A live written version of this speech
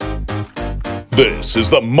This is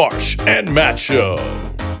the Marsh and Matt Show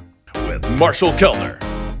with Marshall Kellner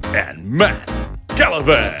and Matt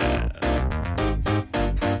Gallivan.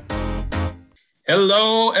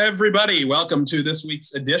 Hello, everybody. Welcome to this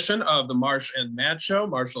week's edition of the Marsh and Matt Show.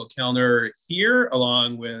 Marshall Kellner here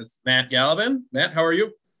along with Matt Gallivan. Matt, how are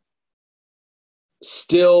you?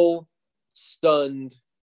 Still stunned,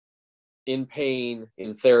 in pain,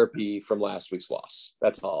 in therapy from last week's loss.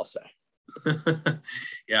 That's all I'll say.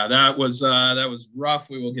 Yeah, that was rough.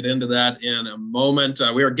 We will get into that in a moment.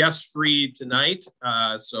 We are guest free tonight,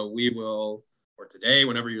 so we will, or today,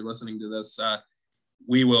 whenever you're listening to this,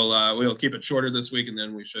 we'll keep it shorter this week, and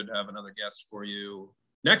then we should have another guest for you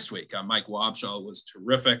next week. Mike Wobschall was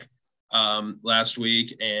terrific last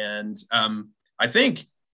week, and I think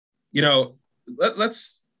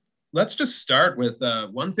let's just start with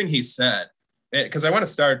one thing he said, because I want to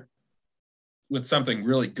start with something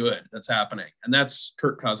really good that's happening, and that's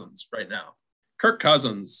Kirk Cousins right now. Kirk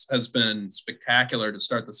Cousins has been spectacular to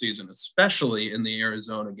start the season, especially in the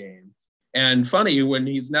Arizona game. And funny, when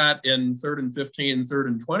he's not in 3rd and 15, 3rd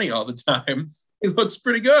and 20 all the time, he looks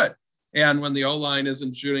pretty good. And when the O-line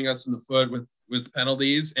isn't shooting us in the foot with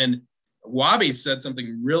penalties. And Wobby said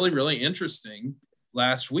something really, really interesting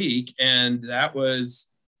last week, and that was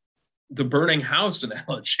the burning house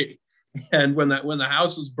analogy. And when the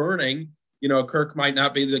house is burning, Kirk might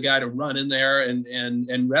not be the guy to run in there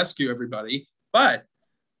and rescue everybody. But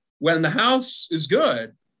when the house is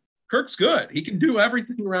good, Kirk's good. He can do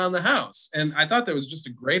everything around the house. And I thought that was just a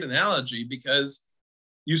great analogy, because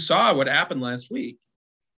you saw what happened last week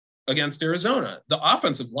against Arizona. The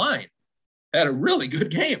offensive line had a really good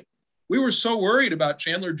game. We were so worried about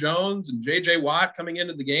Chandler Jones and J.J. Watt coming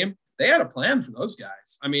into the game. They had a plan for those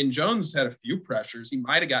guys. I mean, Jones had a few pressures. He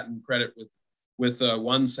might have gotten credit with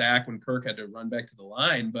one sack when Kirk had to run back to the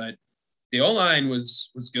line, but the O-line was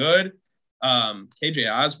good.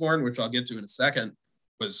 KJ Osborne, which I'll get to in a second,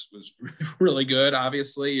 was really good.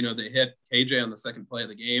 Obviously, they hit KJ on the second play of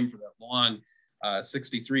the game for that long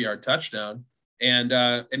 63-yard touchdown. And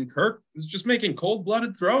Kirk was just making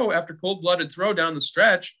cold-blooded throw after cold-blooded throw down the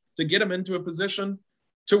stretch to get him into a position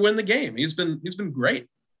to win the game. He's been great.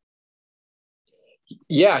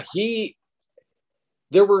 Yeah,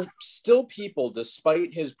 there were still people,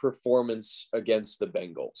 despite his performance against the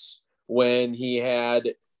Bengals, when he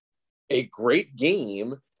had a great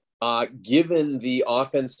game, given the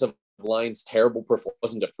offensive line's terrible performance. It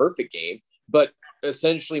wasn't a perfect game, but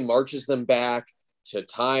essentially marches them back to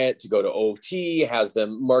tie it, to go to OT, has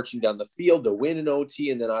them marching down the field to win an OT,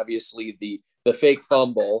 and then obviously the fake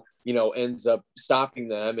fumble, ends up stopping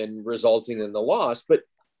them and resulting in the loss. But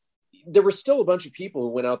there were still a bunch of people who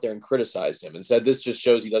went out there and criticized him and said, this just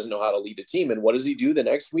shows he doesn't know how to lead a team. And what does he do the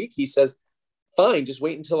next week? He says, fine, just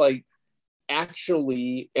wait until I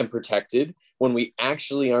actually am protected, when we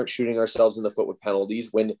actually aren't shooting ourselves in the foot with penalties,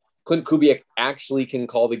 when Clint Kubiak actually can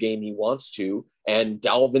call the game he wants to, and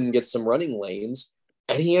Dalvin gets some running lanes,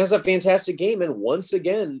 and he has a fantastic game. And once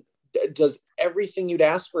again, does everything you'd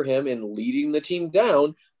ask for him in leading the team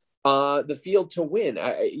down the field to win.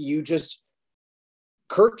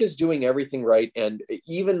 Kirk is doing everything right, and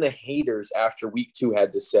even the haters after week 2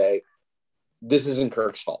 had to say, this isn't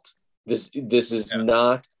Kirk's fault. This is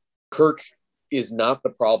not – Kirk is not the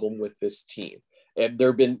problem with this team. And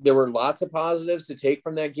there were lots of positives to take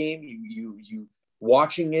from that game. You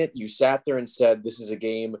watching it, you sat there and said, this is a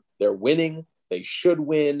game they're winning. They should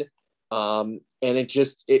win. And if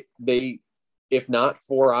not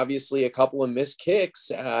for obviously a couple of missed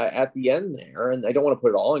kicks at the end there, and I don't want to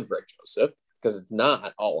put it all on Greg Joseph, because it's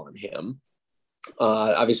not all on him.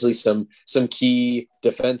 Obviously some key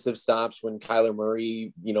defensive stops when Kyler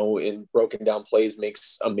Murray, in broken down plays,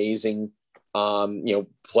 makes amazing,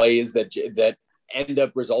 plays that end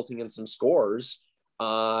up resulting in some scores.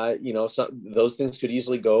 Those things could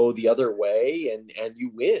easily go the other way and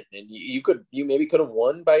you win, and you maybe could have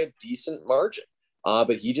won by a decent margin.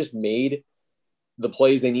 But he just made the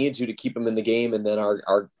plays they needed to keep him in the game. And then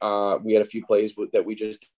we had a few plays that we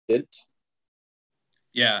just didn't.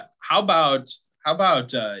 Yeah. How about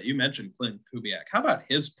you mentioned Clint Kubiak? How about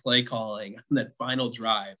his play calling on that final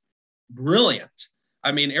drive? Brilliant.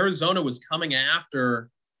 I mean, Arizona was coming after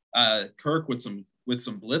Kirk with some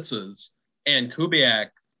blitzes, and Kubiak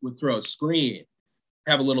would throw a screen,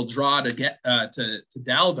 have a little draw to get to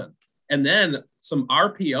Dalvin, and then some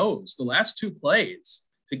RPOs. The last 2 plays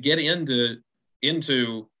to get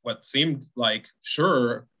into what seemed like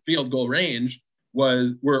sure field goal range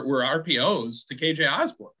were RPOs to KJ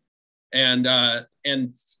Osborne, and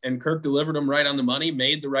Kirk delivered them right on the money,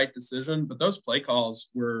 made the right decision. But those play calls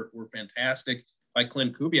were fantastic by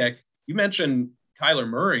Clint Kubiak. You mentioned Kyler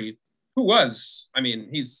Murray. who was, I mean,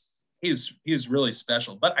 he's really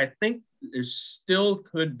special, but I think there still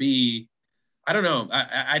could be, I don't know.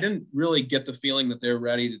 I didn't really get the feeling that they're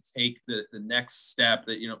ready to take the next step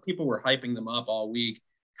that, people were hyping them up all week.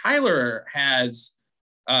 Kyler has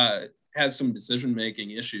some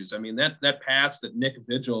decision-making issues. I mean, that pass that Nick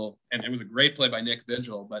Vigil, and it was a great play by Nick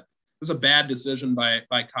Vigil, but it was a bad decision by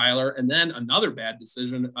Kyler. And then another bad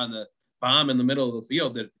decision on the bomb in the middle of the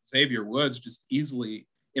field that Xavier Woods just easily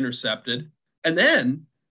intercepted. And then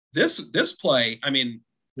this play, I mean,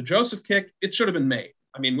 the Joseph kick, it should have been made.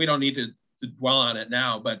 I mean, we don't need to dwell on it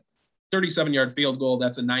now, but 37-yard field goal,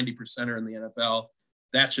 that's a 90%er in the NFL.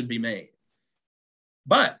 That should be made.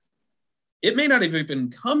 But it may not have even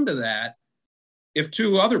come to that if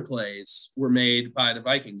two other plays were made by the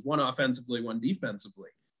Vikings, one offensively, one defensively.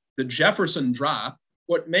 The Jefferson drop,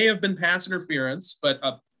 what may have been pass interference, but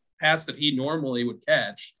a pass that he normally would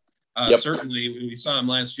catch. Certainly, we saw him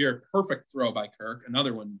last year. Perfect throw by Kirk.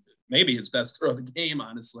 Another one, maybe his best throw of the game,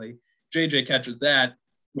 honestly. JJ catches that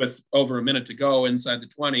with over a minute to go inside the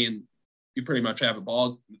 20, and you pretty much have the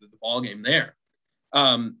ball game there.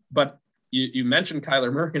 But you mentioned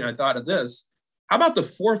Kyler Murray, and I thought of this. How about the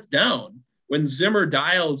fourth down when Zimmer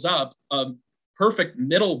dials up a perfect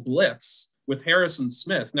middle blitz with Harrison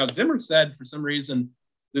Smith? Now, Zimmer said for some reason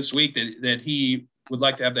this week that he would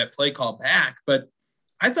like to have that play call back, but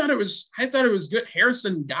I thought it was good.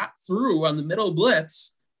 Harrison got through on the middle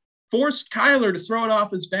blitz, forced Kyler to throw it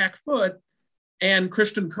off his back foot, and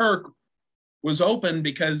Christian Kirk was open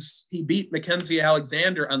because he beat Mackenzie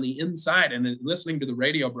Alexander on the inside. And listening to the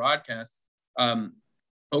radio broadcast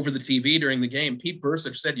over the TV during the game, Pete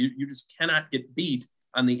Bursich said you just cannot get beat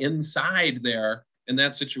on the inside there in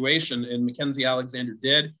that situation. And Mackenzie Alexander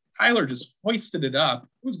did. Kyler just hoisted it up.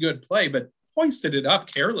 It was a good play, but hoisted it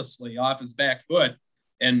up carelessly off his back foot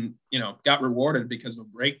and, got rewarded because of a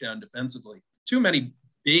breakdown defensively. Too many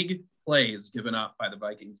big plays given up by the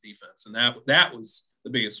Vikings defense. And that was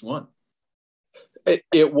the biggest one.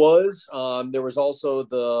 It was. There was also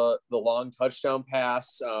the long touchdown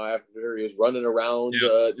pass after he was running around,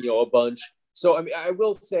 a bunch. So, I mean, I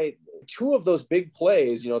will say two of those big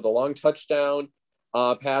plays, the long touchdown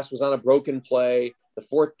pass was on a broken play. The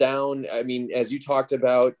fourth down, I mean, as you talked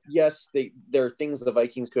about, yes, there are things the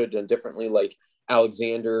Vikings could have done differently, like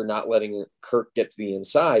Alexander not letting Kirk get to the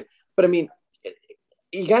inside. But, I mean,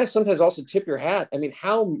 you got to sometimes also tip your hat. I mean,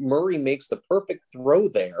 how Murray makes the perfect throw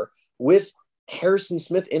there with Harrison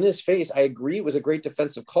Smith in his face. I agree it was a great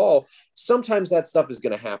defensive call. Sometimes that stuff is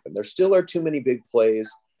going to happen. There still are too many big plays.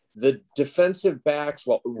 The defensive backs,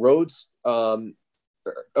 Woods,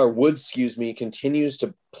 continues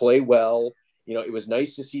to play well. It was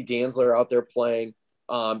nice to see Dantzler out there playing.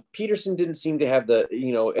 Peterson didn't seem to have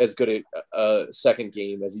as good a second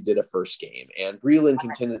game as he did a first game. And Breland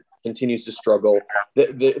continues to struggle.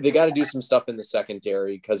 They got to do some stuff in the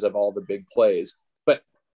secondary because of all the big plays. But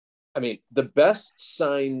I mean, the best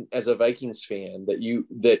sign as a Vikings fan that you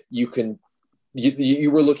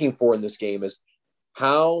were looking for in this game is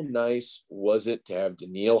how nice was it to have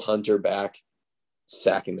Danielle Hunter back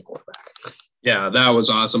sacking the quarterback? Yeah, that was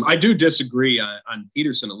awesome. I do disagree on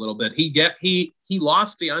Peterson a little bit. He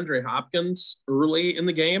lost DeAndre Hopkins early in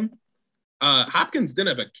the game. Hopkins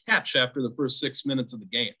didn't have a catch after the first 6 minutes of the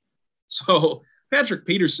game. So Patrick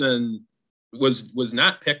Peterson was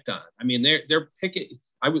not picked on. I mean, they're picking.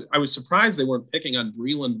 I was surprised they weren't picking on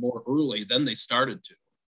Breland more early than they started to.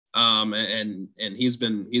 And he's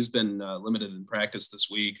been limited in practice this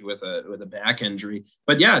week with a back injury.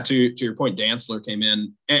 But yeah, to your point, Dantzler came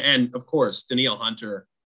in, and of course Danielle Hunter.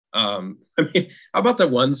 I mean, how about the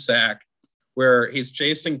one sack where he's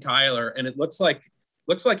chasing Kyler, and it looks like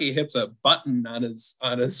he hits a button on his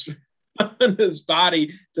on his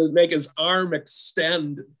body to make his arm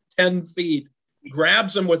extend 10 feet. He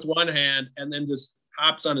grabs him with one hand and then just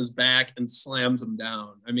hops on his back and slams him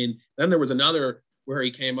down. I mean, then there was another where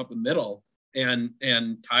he came up the middle and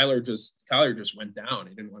Kyler just went down.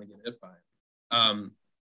 He didn't want to get hit by it.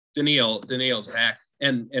 Danielle's back.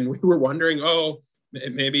 And we were wondering,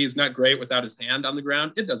 maybe he's not great without his hand on the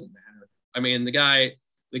ground. It doesn't matter. I mean, the guy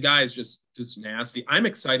is just nasty. I'm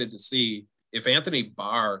excited to see if Anthony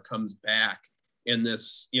Barr comes back in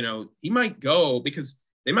this. He might go because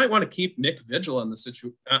they might want to keep Nick Vigil on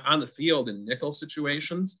the field in nickel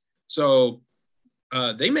situations. So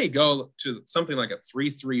they may go to something like a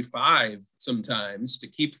 3-3-5 sometimes to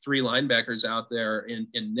keep three linebackers out there in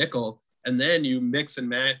nickel, and then you mix and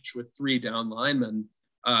match with three down linemen.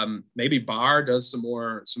 Maybe Barr does some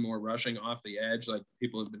more rushing off the edge, like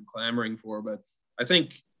people have been clamoring for. But I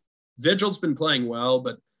think Vigil's been playing well,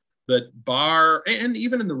 but Barr, and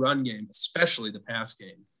even in the run game, especially the pass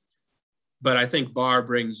game, but I think Barr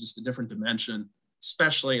brings just a different dimension,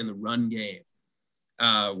 especially in the run game.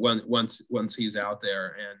 Once he's out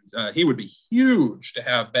there, and he would be huge to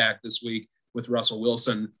have back this week with Russell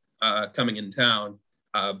Wilson coming in town.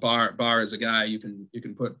 Barr is a guy you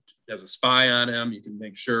can put as a spy on him. You can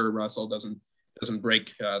make sure Russell doesn't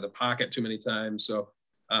break the pocket too many times. So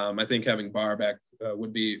I think having Barr back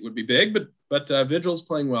would be big. But Vigil's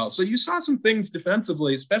playing well. So you saw some things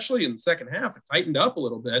defensively, especially in the second half. It tightened up a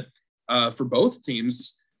little bit for both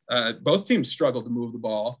teams. Both teams struggled to move the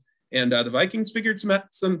ball, and the Vikings figured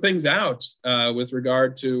some things out with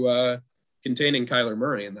regard to containing Kyler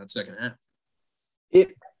Murray in that second half.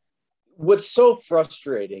 What's so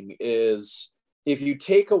frustrating is if you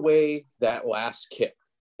take away that last kick,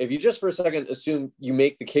 if you just for a second assume you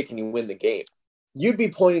make the kick and you win the game, you'd be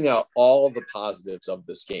pointing out all the positives of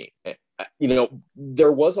this game. You know,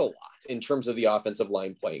 there was a lot in terms of the offensive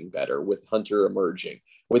line playing better, with Hunter emerging,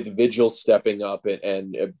 with Vigil stepping up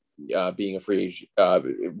and being a free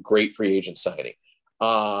agent, great free agent signing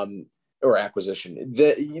or acquisition.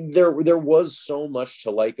 There was so much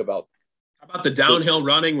to like about. How about the downhill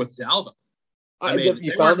running with Dalvin? I mean,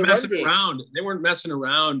 they weren't messing around. They weren't messing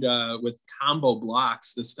around with combo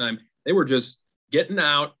blocks this time. They were just getting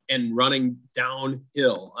out and running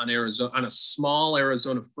downhill on a small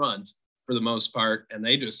Arizona front for the most part, and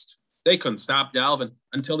they couldn't stop Dalvin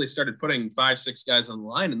until they started putting 5-6 guys on the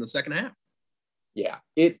line in the second half. Yeah,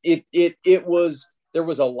 there was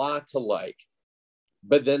a lot to like,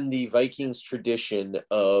 but then the Vikings tradition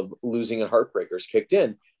of losing at heartbreakers kicked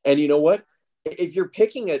in, and you know what? If you're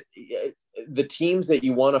picking the teams that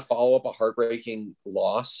you want to follow up a heartbreaking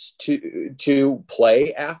loss to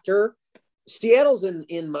play after, Seattle's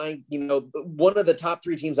in my, one of the top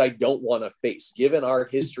 3 teams I don't want to face, given our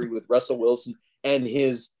history with Russell Wilson and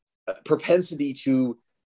his propensity to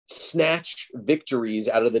snatch victories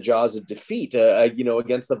out of the jaws of defeat,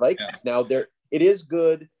 against the Vikings. Yeah. Now it is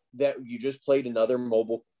good that you just played another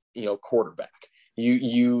mobile, quarterback.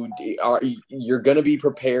 You're going to be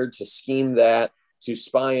prepared to scheme that, to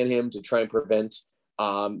spy on him, to try and prevent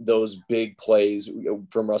those big plays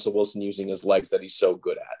from Russell Wilson using his legs that he's so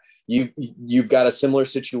good at. You've got a similar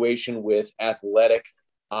situation with athletic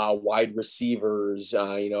wide receivers,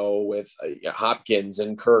 with Hopkins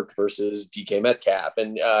and Kirk versus DK Metcalf.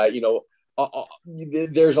 And,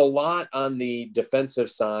 there's a lot on the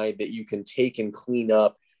defensive side that you can take and clean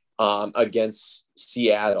up against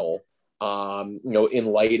Seattle, in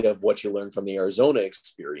light of what you learned from the Arizona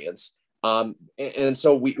experience. And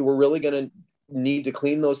so we're really going to need to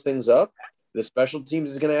clean those things up. The special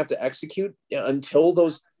teams is going to have to execute. Until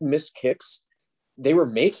those missed kicks, they were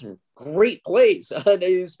making great plays.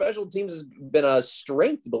 Special teams has been a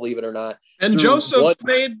strength, believe it or not. And Joseph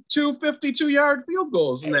made 2 52-yard field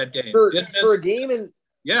goals in that game. For a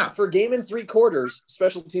game in 3 quarters,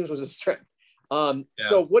 special teams was a strength.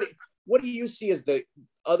 So what do you see as the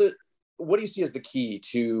key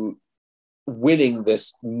to winning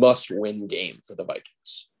this must-win game for the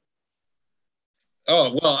Vikings?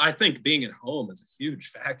 Oh, well, I think being at home is a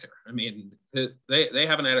huge factor. I mean, they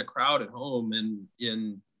haven't had a crowd at home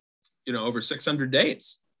in over 600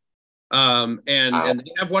 days. And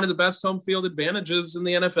they have one of the best home field advantages in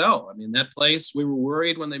the NFL. I mean, that place, we were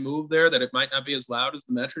worried when they moved there that it might not be as loud as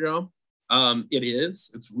the Metrodome. It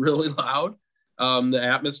is. It's really loud. The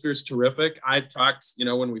atmosphere is terrific. I talked,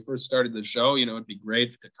 when we first started the show, it'd be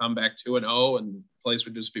great to come back 2-0 and the place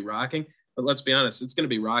would just be rocking. But let's be honest, it's going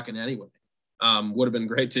to be rocking anyway. Would have been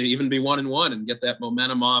great to even be 1-1 and get that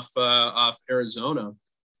momentum off Arizona.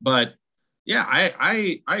 But yeah,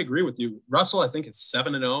 I agree with you. Russell, I think, is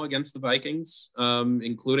 7-0 against the Vikings,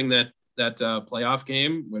 including that playoff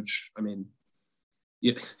game, which, I mean,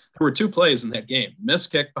 there were 2 plays in that game.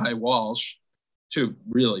 Missed kick by Walsh, 2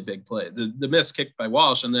 really big plays. The missed kick by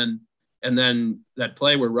Walsh, and then that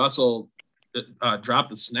play where Russell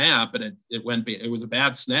dropped the snap and it was a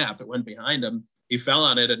bad snap. It went behind him. He fell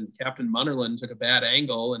on it, and Captain Munnerlyn took a bad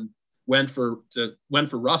angle and went for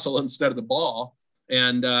Russell instead of the ball,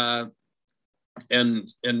 and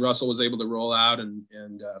Russell was able to roll out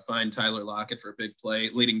and find Tyler Lockett for a big play,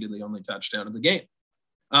 leading to the only touchdown of the game.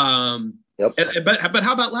 But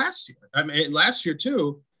how about last year? I mean, last year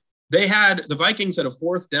too, the Vikings had a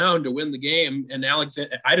 4th down to win the game, and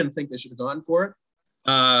I didn't think they should have gone for it.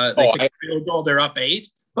 They kicked a field goal. They're up 8,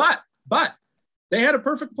 but they had a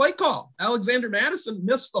perfect play call. Alexander Madison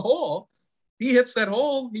missed the hole. He hits that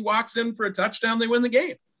hole. He walks in for a touchdown. They win the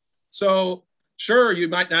game. So sure, you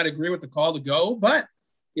might not agree with the call to go, but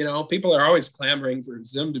people are always clamoring for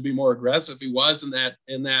Zim to be more aggressive. He was in that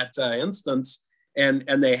instance, and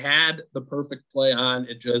they had the perfect play on.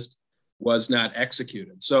 It just was not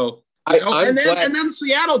executed. So And then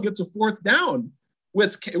Seattle gets a fourth down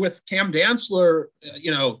with Cam Dantzler,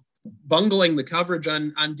 bungling the coverage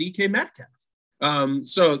on DK Metcalf.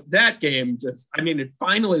 So that game it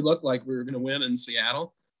finally looked like we were going to win in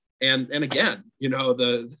Seattle. And again,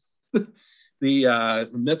 the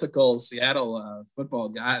mythical Seattle football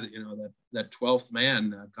guy, that 12th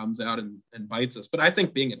man comes out and bites us. But I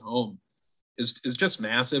think being at home is just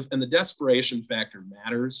massive. And the desperation factor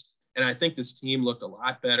matters. And I think this team looked a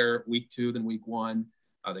lot better week 2 than week 1.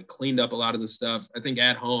 They cleaned up a lot of the stuff. I think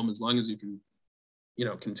at home, as long as you can,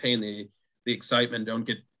 contain the excitement, don't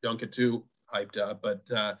get too hyped up.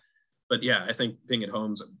 But yeah, I think being at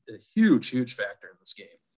home is a huge, huge factor in this game.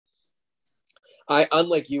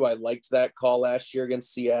 Unlike you, I liked that call last year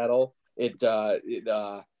against Seattle. It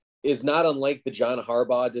is not unlike the John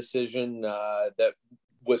Harbaugh decision that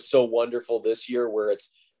was so wonderful this year, where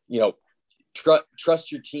it's,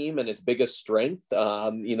 trust your team and its biggest strength,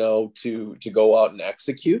 to go out and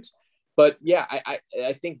execute. But yeah, I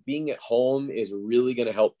think being at home is really going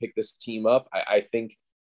to help pick this team up. I think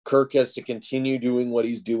Kirk has to continue doing what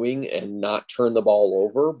he's doing and not turn the ball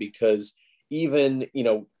over, because even,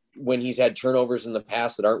 when he's had turnovers in the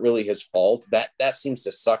past that aren't really his fault, that seems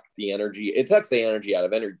to suck the energy. It sucks the energy out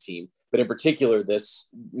of any team, but in particular, this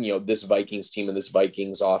Vikings team and this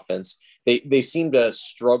Vikings offense, they seem to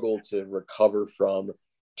struggle to recover from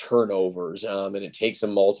turnovers, and it takes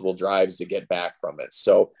them multiple drives to get back from it.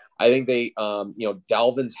 So I think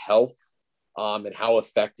Dalvin's health and how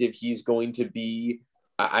effective he's going to be,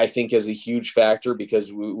 I think is a huge factor,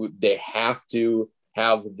 because they have to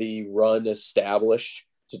have the run established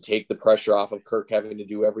to take the pressure off of Kirk having to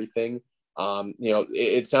do everything.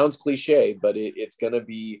 It sounds cliche, but it's going to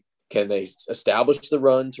be, can they establish the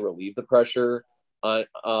run to relieve the pressure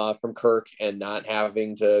from Kirk and not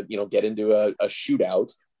having to, get into a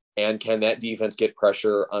shootout? And can that defense get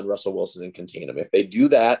pressure on Russell Wilson and contain him? If they do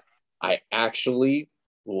that, I actually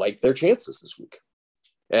like their chances this week.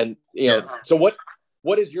 And, so what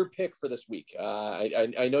is your pick for this week?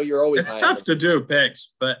 I know you're always, it's tough to do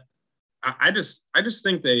picks, but I just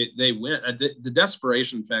think they win. The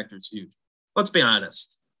desperation factor is huge. Let's be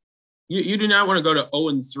honest. You do not want to go to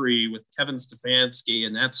 0-3 with Kevin Stefanski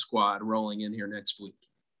and that squad rolling in here next week.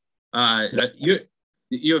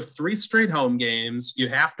 You have 3 straight home games. You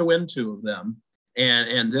have to win 2 of them,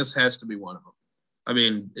 and this has to be one of them. I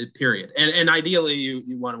mean, period. And ideally,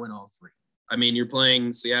 you want to win all 3. I mean, you're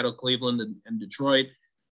playing Seattle, Cleveland, and Detroit.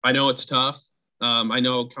 I know it's tough. I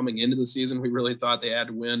know coming into the season, we really thought they had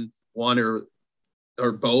to win one or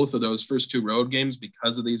both of those first 2 road games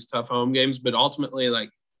because of these tough home games. But ultimately, like,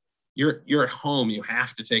 you're at home, you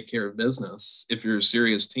have to take care of business if you're a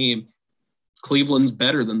serious team. Cleveland's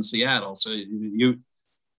better than Seattle. So you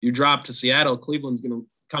drop to Seattle, Cleveland's going to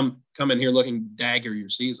come in here looking to dagger your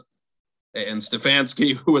season. And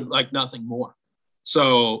Stefanski would like nothing more.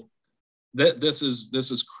 So this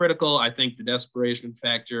is critical. I think the desperation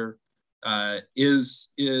factor is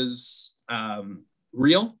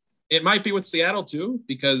real. It might be with Seattle too,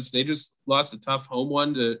 because they just lost a tough home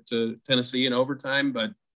one to Tennessee in overtime.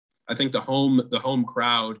 But I think the home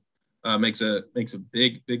crowd makes a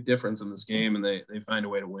big difference in this game, and they find a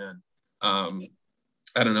way to win. I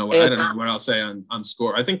don't know what I'll say on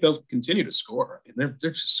score. I think they'll continue to score. I mean,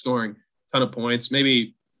 they're just scoring a ton of points,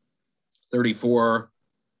 maybe 34.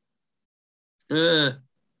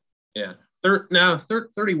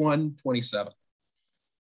 31-27.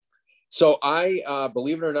 So I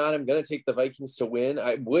believe it or not, I'm going to take the Vikings to win.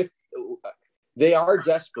 They are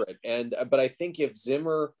desperate, but I think if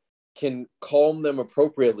Zimmer can calm them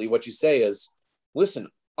appropriately, what you say is, listen,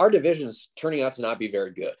 our division's turning out to not be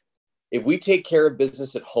very good. If we take care of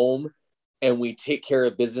business at home and we take care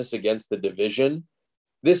of business against the division,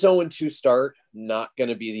 this 0-2 start, not going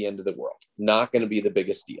to be the end of the world, not going to be the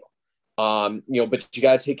biggest deal. But you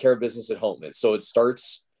got to take care of business at home. And so it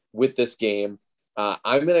starts with this game.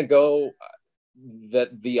 I'm going to go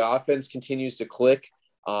that the offense continues to click.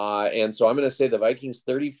 And so I'm going to say the Vikings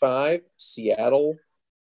 35, Seattle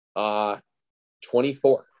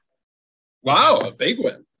 24. Wow, a big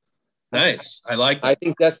win. Nice. I like that. I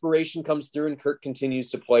think desperation comes through and Kirk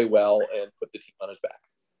continues to play well and put the team on his back.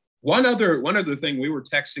 One other thing, we were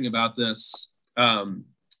texting about this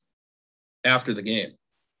after the game.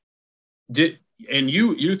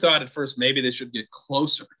 You thought at first maybe they should get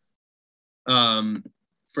closer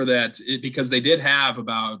for that, because they did have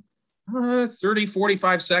about 30,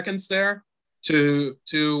 45 seconds there to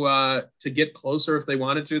get closer if they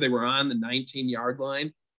wanted to. They were on the 19-yard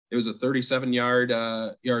line. It was a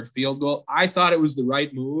 37-yard field goal. I thought it was the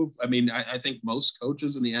right move. I mean, I think most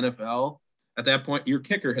coaches in the NFL at that point, your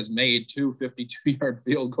kicker has made 2 52-yard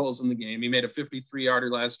field goals in the game. He made a 53-yarder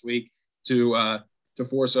last week to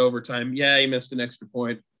force overtime. Yeah, he missed an extra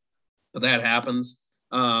point, but that happens.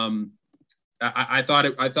 I thought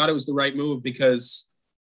it was the right move because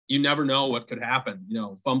you never know what could happen.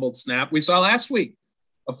 Fumbled snap. We saw last week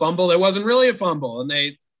a fumble that wasn't really a fumble, and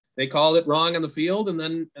they called it wrong on the field, and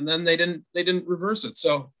then they didn't reverse it.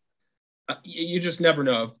 So you just never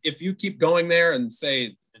know. If you keep going there and say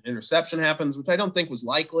an interception happens, which I don't think was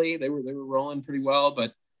likely, they were rolling pretty well,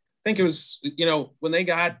 but I think it was, when they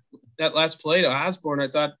got that last play to Osborne, I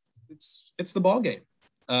thought it's the ball game.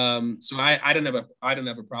 So I didn't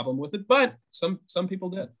have a problem with it, but some people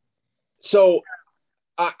did. So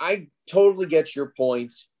I totally get your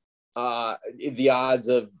point. The odds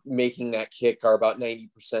of making that kick are about 90%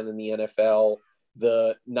 in the NFL.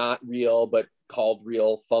 The not real but called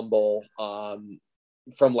real fumble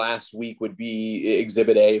from last week would be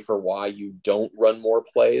exhibit A for why you don't run more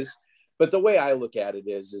plays. But the way I look at it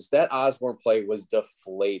is that Osborne play was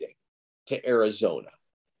deflating to Arizona,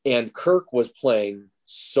 and Kirk was playing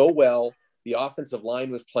so well. The offensive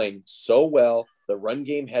line was playing so well. The run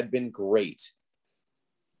game had been great.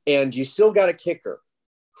 And you still got a kicker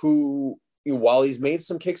who, while he's made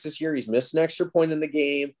some kicks this year, he's missed an extra point in the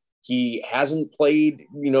game. He hasn't played,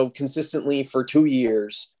 consistently for 2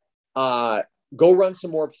 years. Go run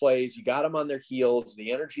some more plays. You got them on their heels.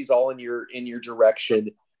 The energy's all in your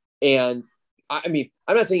direction. And I mean,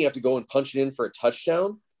 I'm not saying you have to go and punch it in for a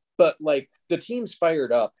touchdown, but like the team's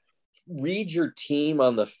fired up. Read your team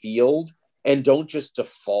on the field and don't just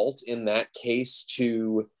default in that case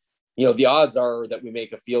to, the odds are that we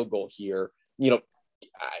make a field goal here.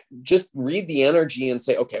 Just read the energy and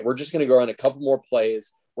say, okay, we're just going to go on a couple more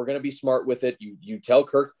plays. We're going to be smart with it. You tell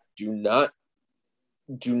Kirk, do not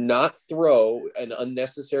throw an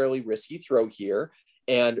unnecessarily risky throw here,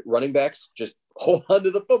 and running backs just hold on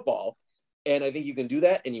to the football. And I think you can do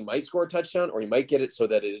that, and you might score a touchdown, or you might get it so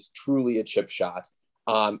that it is truly a chip shot.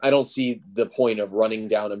 I don't see the point of running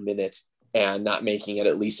down a minute and not making it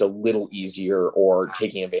at least a little easier or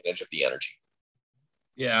taking advantage of the energy.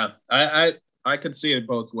 Yeah, I could see it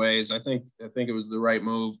both ways. I think it was the right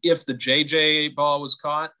move. If the JJ ball was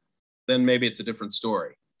caught, then maybe it's a different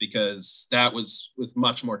story, because that was with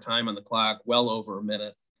much more time on the clock, well over a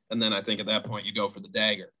minute. And then I think at that point you go for the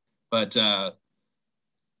dagger. But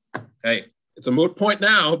hey, it's a moot point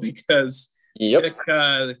now because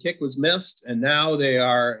the kick was missed, and now they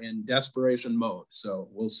are in desperation mode. So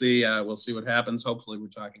we'll see what happens. Hopefully we're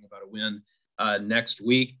talking about a win next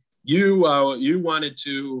week. You wanted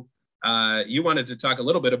to talk a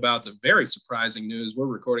little bit about the very surprising news. We're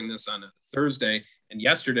recording this on a Thursday, and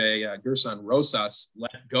yesterday Gersson Rosas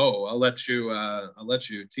let go. I'll let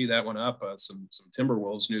you tee that one up. Some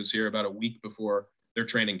Timberwolves news here about a week before their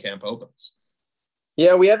training camp opens.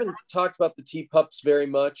 Yeah, we haven't talked about the T-Pups very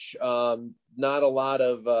much. Not a lot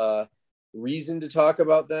of reason to talk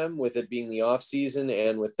about them, with it being the off season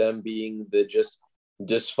and with them being the just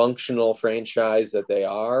dysfunctional franchise that they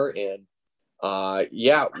are. And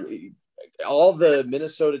all the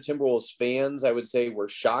Minnesota Timberwolves fans, I would say, were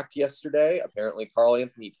shocked yesterday. Apparently Karl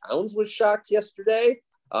Anthony Towns was shocked yesterday,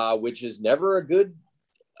 which is never a good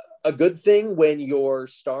thing when your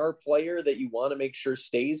star player that you want to make sure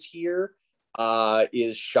stays here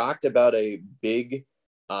is shocked about a big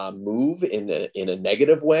move in a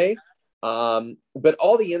negative way. But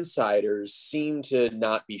all the insiders seem to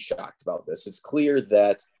not be shocked about this. It's clear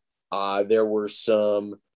that there were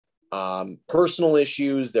some personal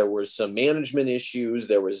issues, there were some management issues,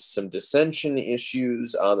 there was some dissension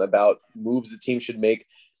issues about moves the team should make.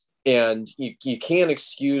 And you can't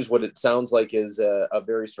excuse what it sounds like is a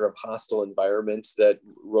very sort of hostile environment that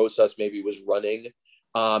Rosas maybe was running.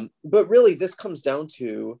 But really, this comes down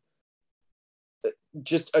to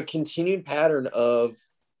just a continued pattern of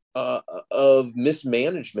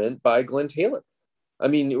mismanagement by Glenn Taylor. I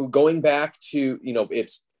mean, going back to,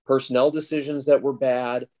 it's personnel decisions that were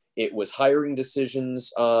bad. It was hiring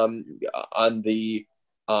decisions on the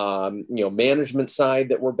management side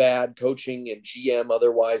that were bad, coaching and GM.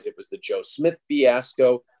 Otherwise, it was the Joe Smith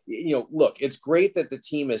fiasco. Look, it's great that the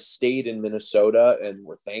team has stayed in Minnesota, and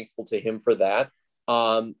we're thankful to him for that.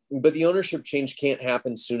 But the ownership change can't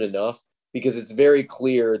happen soon enough, because it's very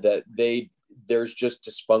clear that there's just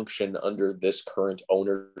dysfunction under this current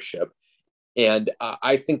ownership. And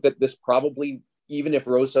I think that this probably, even if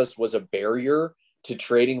Rosas was a barrier to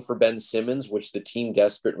trading for Ben Simmons, which the team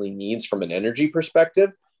desperately needs from an energy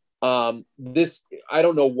perspective, I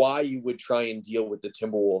don't know why you would try and deal with the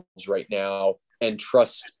Timberwolves right now and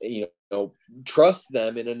trust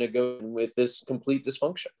them in a negotiation with this complete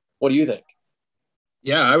dysfunction. What do you think?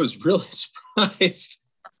 Yeah, I was really surprised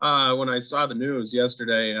when I saw the news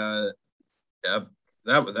yesterday. Yeah,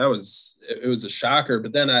 it was a shocker.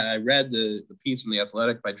 But then I read the piece in the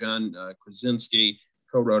Athletic by John Krasinski,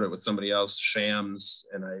 co-wrote it with somebody else, Shams,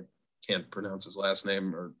 and I can't pronounce his last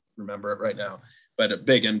name or remember it right now, but a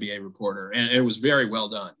big NBA reporter, and it was very well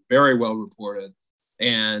done, very well reported.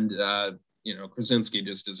 And Krasinski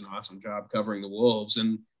just does an awesome job covering the Wolves,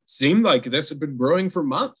 and seemed like this had been brewing for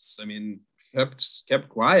months. I mean, kept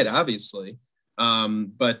quiet, obviously,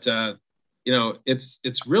 but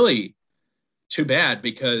it's really too bad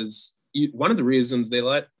because one of the reasons they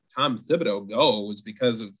let Tom Thibodeau go was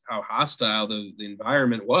because of how hostile the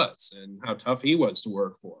environment was and how tough he was to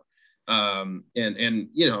work for. And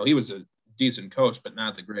he was a decent coach, but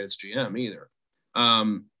not the greatest GM either.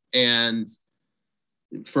 And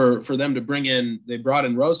for them to they brought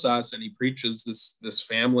in Rosas, and he preaches this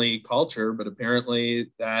family culture, but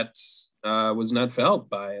apparently that was not felt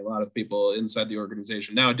by a lot of people inside the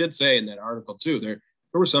organization. Now, it did say in that article too, there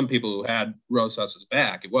were some people who had Rosas's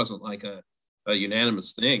back. It wasn't like a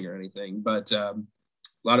unanimous thing or anything, but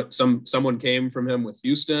someone came from him with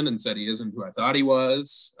Houston and said he isn't who I thought he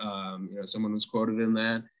was. Someone was quoted in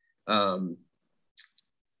that.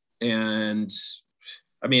 And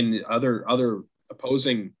I mean, other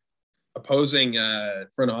opposing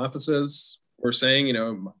front offices were saying, it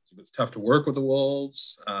was tough to work with the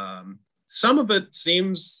Wolves. Some of it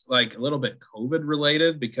seems like a little bit COVID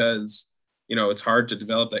related because, it's hard to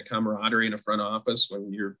develop that camaraderie in a front office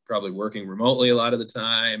when you're probably working remotely a lot of the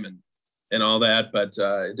time and all that. But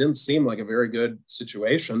it didn't seem like a very good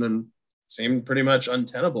situation and seemed pretty much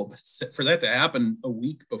untenable. But for that to happen a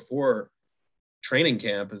week before training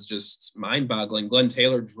camp is just mind-boggling. Glenn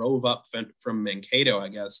Taylor drove up from Mankato, I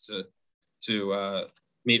guess, to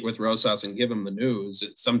meet with Rosas and give him the news.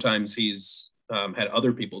 Sometimes he's had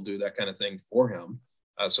other people do that kind of thing for him,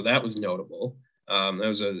 so that was notable. That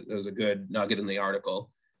was a good nugget in the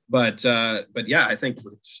article. But yeah, I think,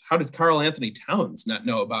 how did Karl Anthony Towns not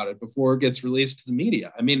know about it before it gets released to the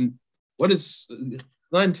media? I mean, what is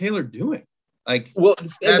Glenn Taylor doing? Like, well,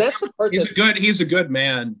 and that's the part. He's a good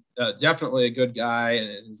man, definitely a good guy,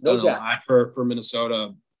 and he's done a lot for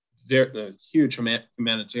Minnesota. They're huge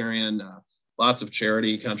humanitarian, lots of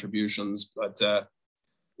charity contributions, but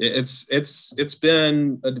it's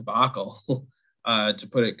been a debacle, to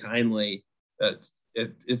put it kindly.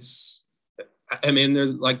 I mean, they're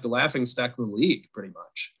like the laughing stock of the league, pretty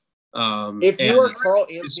much. If you are Karl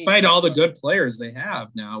Anthony, despite all the good players they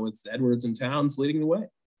have now with Edwards and Towns leading the way.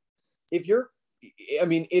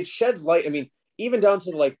 It sheds light. I mean, even down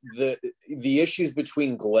to like the issues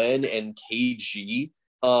between Glenn and KG,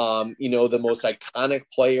 the most iconic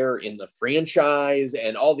player in the franchise,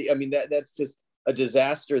 and that's just a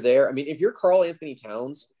disaster there. I mean, if you're Karl Anthony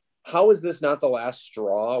Towns, how is this not the last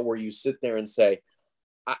straw where you sit there and say,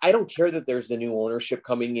 I don't care that there's the new ownership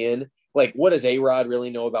coming in. Like, what does A-Rod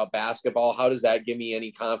really know about basketball? How does that give me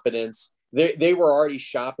any confidence? They were already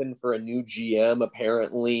shopping for a new GM,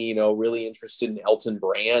 apparently, really interested in Elton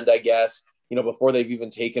Brand, I guess, before they've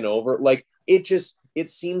even taken over. Like, it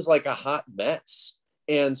seems like a hot mess.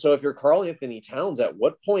 And so if you're Karl Anthony Towns, at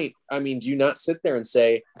what point, do you not sit there and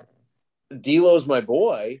say, D'Lo's my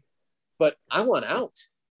boy, but I want out?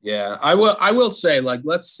 Yeah, I will say, like,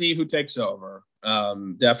 let's see who takes over.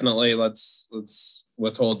 Definitely let's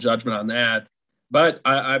withhold judgment on that. But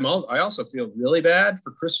I also feel really bad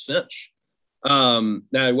for Chris Finch. Now,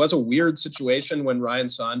 it was a weird situation when Ryan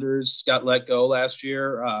Saunders got let go last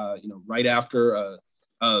year, right after a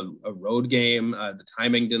road game. The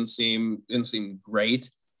timing didn't seem great.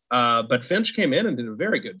 But Finch came in and did a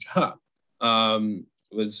very good job.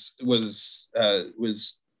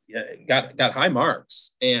 Got high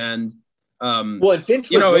marks, and and Finch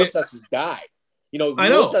was Rosas' guy. I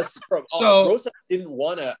know. Rosas didn't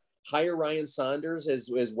want to hire Ryan Saunders,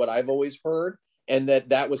 is what I've always heard, and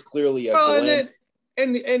that was clearly a Glenn.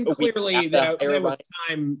 And clearly that was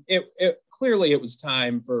time. Clearly it was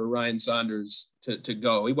time for Ryan Saunders to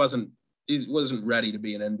go. He wasn't ready to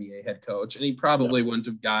be an NBA head coach, and he probably wouldn't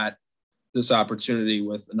have got this opportunity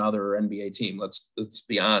with another NBA team. Let's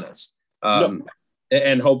be honest.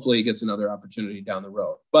 And hopefully he gets another opportunity down the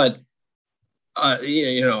road. But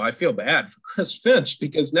I feel bad for Chris Finch,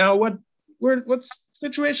 because now what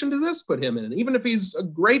situation does this put him in? Even if he's a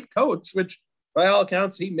great coach, which by all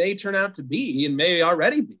accounts he may turn out to be and may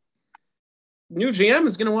already be, new GM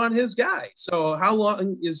is going to want his guy. So how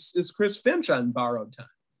long is Chris Finch on borrowed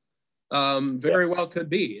time? Very well could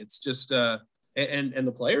be. It's just and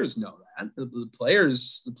the players know that. The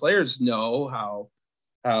players know how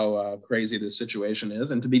crazy this situation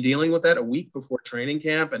is, and to be dealing with that a week before training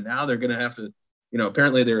camp, and now they're going to have to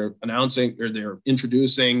apparently they're announcing or they're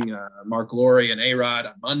introducing Mark Lowry and A-Rod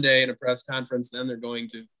on Monday in a press conference. Then they're going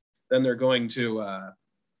to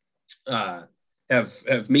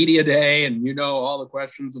have media day, and all the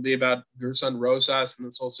questions will be about Gersson Rosas and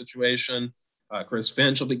this whole situation. Chris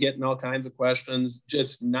Finch will be getting all kinds of questions.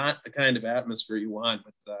 Just not the kind of atmosphere you want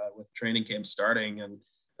with training camp starting and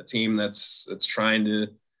a team that's trying to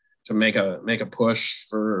make a push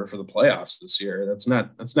for the playoffs this year. That's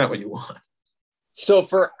not what you want. So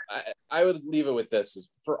I would leave it with this: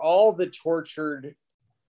 for all the tortured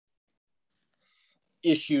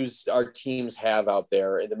issues our teams have out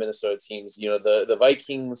there in the Minnesota teams, the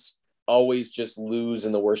Vikings always just lose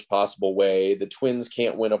in the worst possible way. The Twins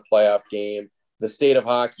can't win a playoff game. The state of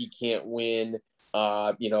hockey can't win,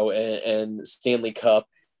 and Stanley Cup,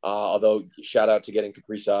 although shout out to getting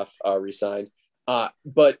Kaprizov re-signed.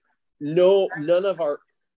 But none of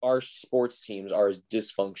our sports teams are as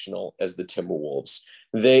dysfunctional as the Timberwolves.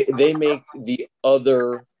 They make the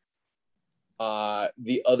other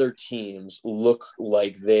teams look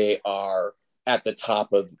like they are at the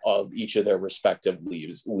top of each of their respective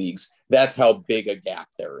leagues. That's how big a gap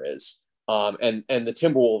there is. And the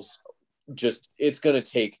Timberwolves, it's going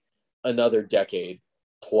to take another decade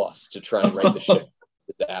plus to try and right the ship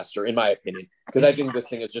disaster, in my opinion, because I think this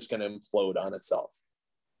thing is just going to implode on itself.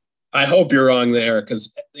 I hope you're wrong there,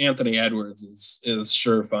 because Anthony Edwards is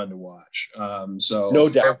sure fun to watch. So no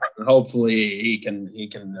doubt, hopefully he can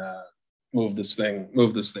move this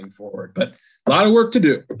thing forward. But a lot of work to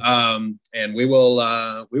do, and we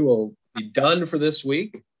will be done for this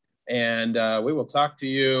week, and we will talk to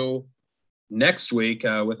you next week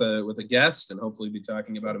with a guest, and hopefully be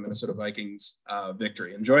talking about a Minnesota Vikings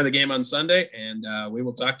victory. Enjoy the game on Sunday, and we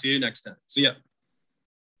will talk to you next time. See ya.